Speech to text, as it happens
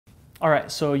All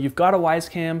right, so you've got a Wyze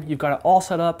Cam, you've got it all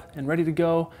set up and ready to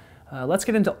go. Let's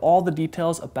get into all the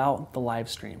details about the live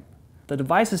stream. The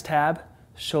Devices tab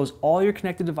shows all your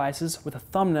connected devices with a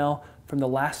thumbnail from the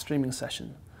last streaming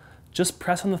session. Just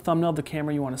press on the thumbnail of the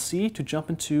camera you want to see to jump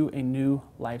into a new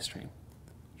live stream.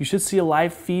 You should see a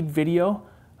live feed video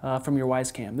from your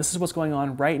Wyze Cam. This is what's going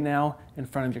on right now in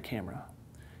front of your camera.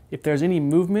 If there's any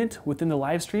movement within the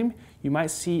live stream, you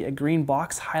might see a green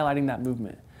box highlighting that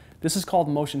movement. This is called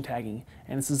motion tagging,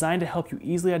 and it's designed to help you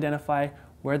easily identify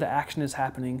where the action is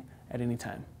happening at any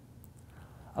time.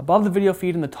 Above the video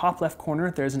feed in the top left corner,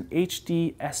 there's an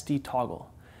HD SD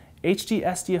toggle. HD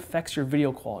SD affects your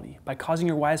video quality by causing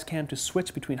your Wyze Cam to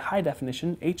switch between high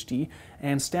definition HD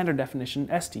and standard definition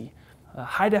SD.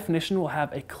 High definition will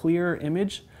have a clearer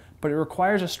image, but it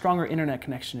requires a stronger internet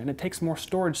connection, and it takes more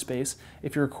storage space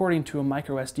if you're recording to a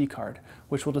micro SD card,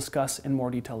 which we'll discuss in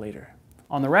more detail later.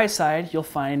 On the right side, you'll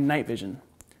find night vision.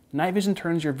 Night vision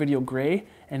turns your video gray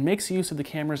and makes use of the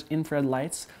camera's infrared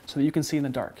lights so that you can see in the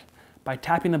dark. By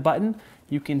tapping the button,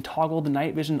 you can toggle the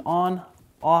night vision on,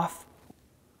 off,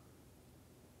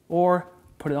 or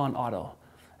put it on auto.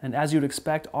 And as you'd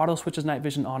expect, auto switches night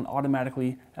vision on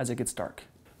automatically as it gets dark.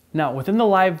 Now, within the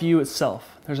live view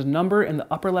itself, there's a number in the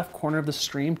upper left corner of the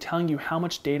stream telling you how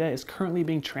much data is currently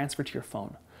being transferred to your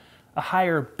phone. A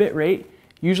higher bit rate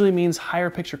usually means higher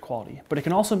picture quality, but it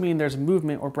can also mean there's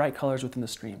movement or bright colors within the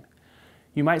stream.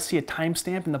 You might see a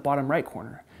timestamp in the bottom right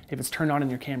corner if it's turned on in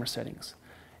your camera settings.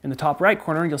 In the top right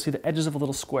corner, you'll see the edges of a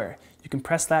little square. You can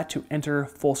press that to enter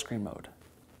full screen mode.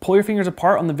 Pull your fingers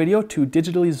apart on the video to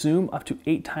digitally zoom up to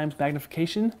 8 times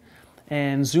magnification,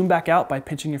 and zoom back out by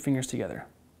pinching your fingers together.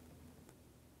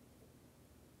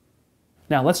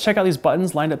 Now let's check out these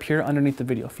buttons lined up here underneath the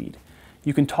video feed.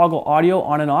 You can toggle audio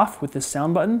on and off with this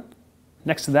sound button.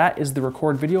 Next to that is the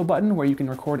record video button, where you can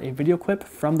record a video clip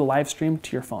from the live stream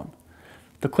to your phone.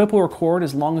 The clip will record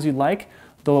as long as you'd like,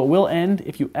 though it will end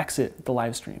if you exit the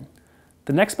live stream.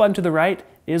 The next button to the right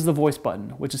is the voice button,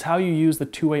 which is how you use the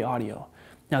two-way audio.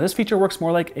 Now this feature works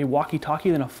more like a walkie-talkie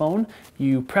than a phone.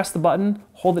 You press the button,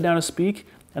 hold it down to speak,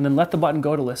 and then let the button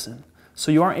go to listen.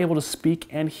 So you aren't able to speak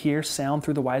and hear sound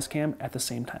through the Wyze Cam at the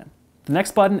same time. The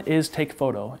next button is Take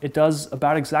Photo. It does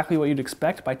about exactly what you'd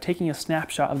expect by taking a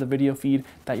snapshot of the video feed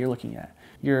that you're looking at.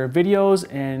 Your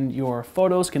videos and your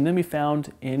photos can then be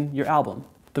found in your album.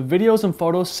 The videos and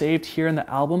photos saved here in the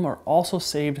album are also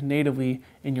saved natively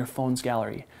in your phone's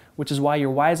gallery, which is why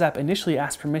your Wyze app initially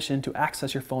asks permission to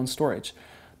access your phone's storage.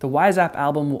 The Wyze app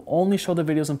album will only show the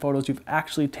videos and photos you've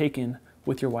actually taken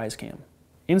with your Wyze Cam.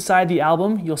 Inside the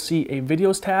album, you'll see a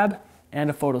Videos tab and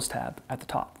a Photos tab at the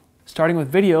top. Starting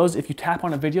with videos, if you tap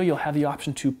on a video, you'll have the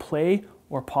option to play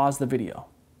or pause the video.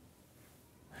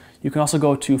 You can also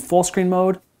go to full screen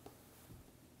mode.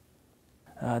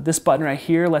 This button right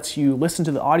here lets you listen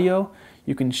to the audio.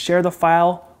 You can share the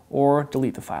file or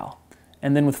delete the file.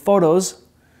 And then with photos,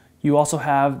 you also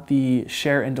have the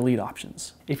share and delete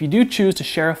options. If you do choose to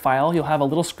share a file, you'll have a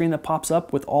little screen that pops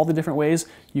up with all the different ways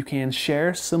you can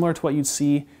share, similar to what you'd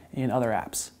see in other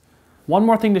apps. One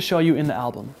more thing to show you in the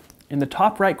album. In the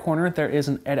top right corner, there is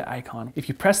an edit icon. If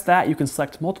you press that, you can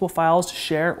select multiple files to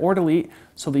share or delete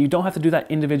so that you don't have to do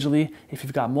that individually if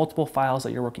you've got multiple files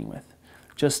that you're working with.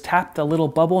 Just tap the little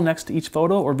bubble next to each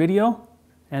photo or video,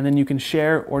 and then you can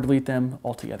share or delete them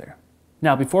altogether.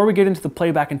 Now, before we get into the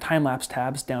playback and time-lapse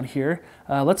tabs down here,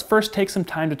 let's first take some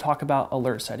time to talk about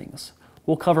alert settings.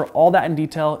 We'll cover all that in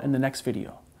detail in the next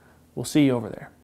video. We'll see you over there.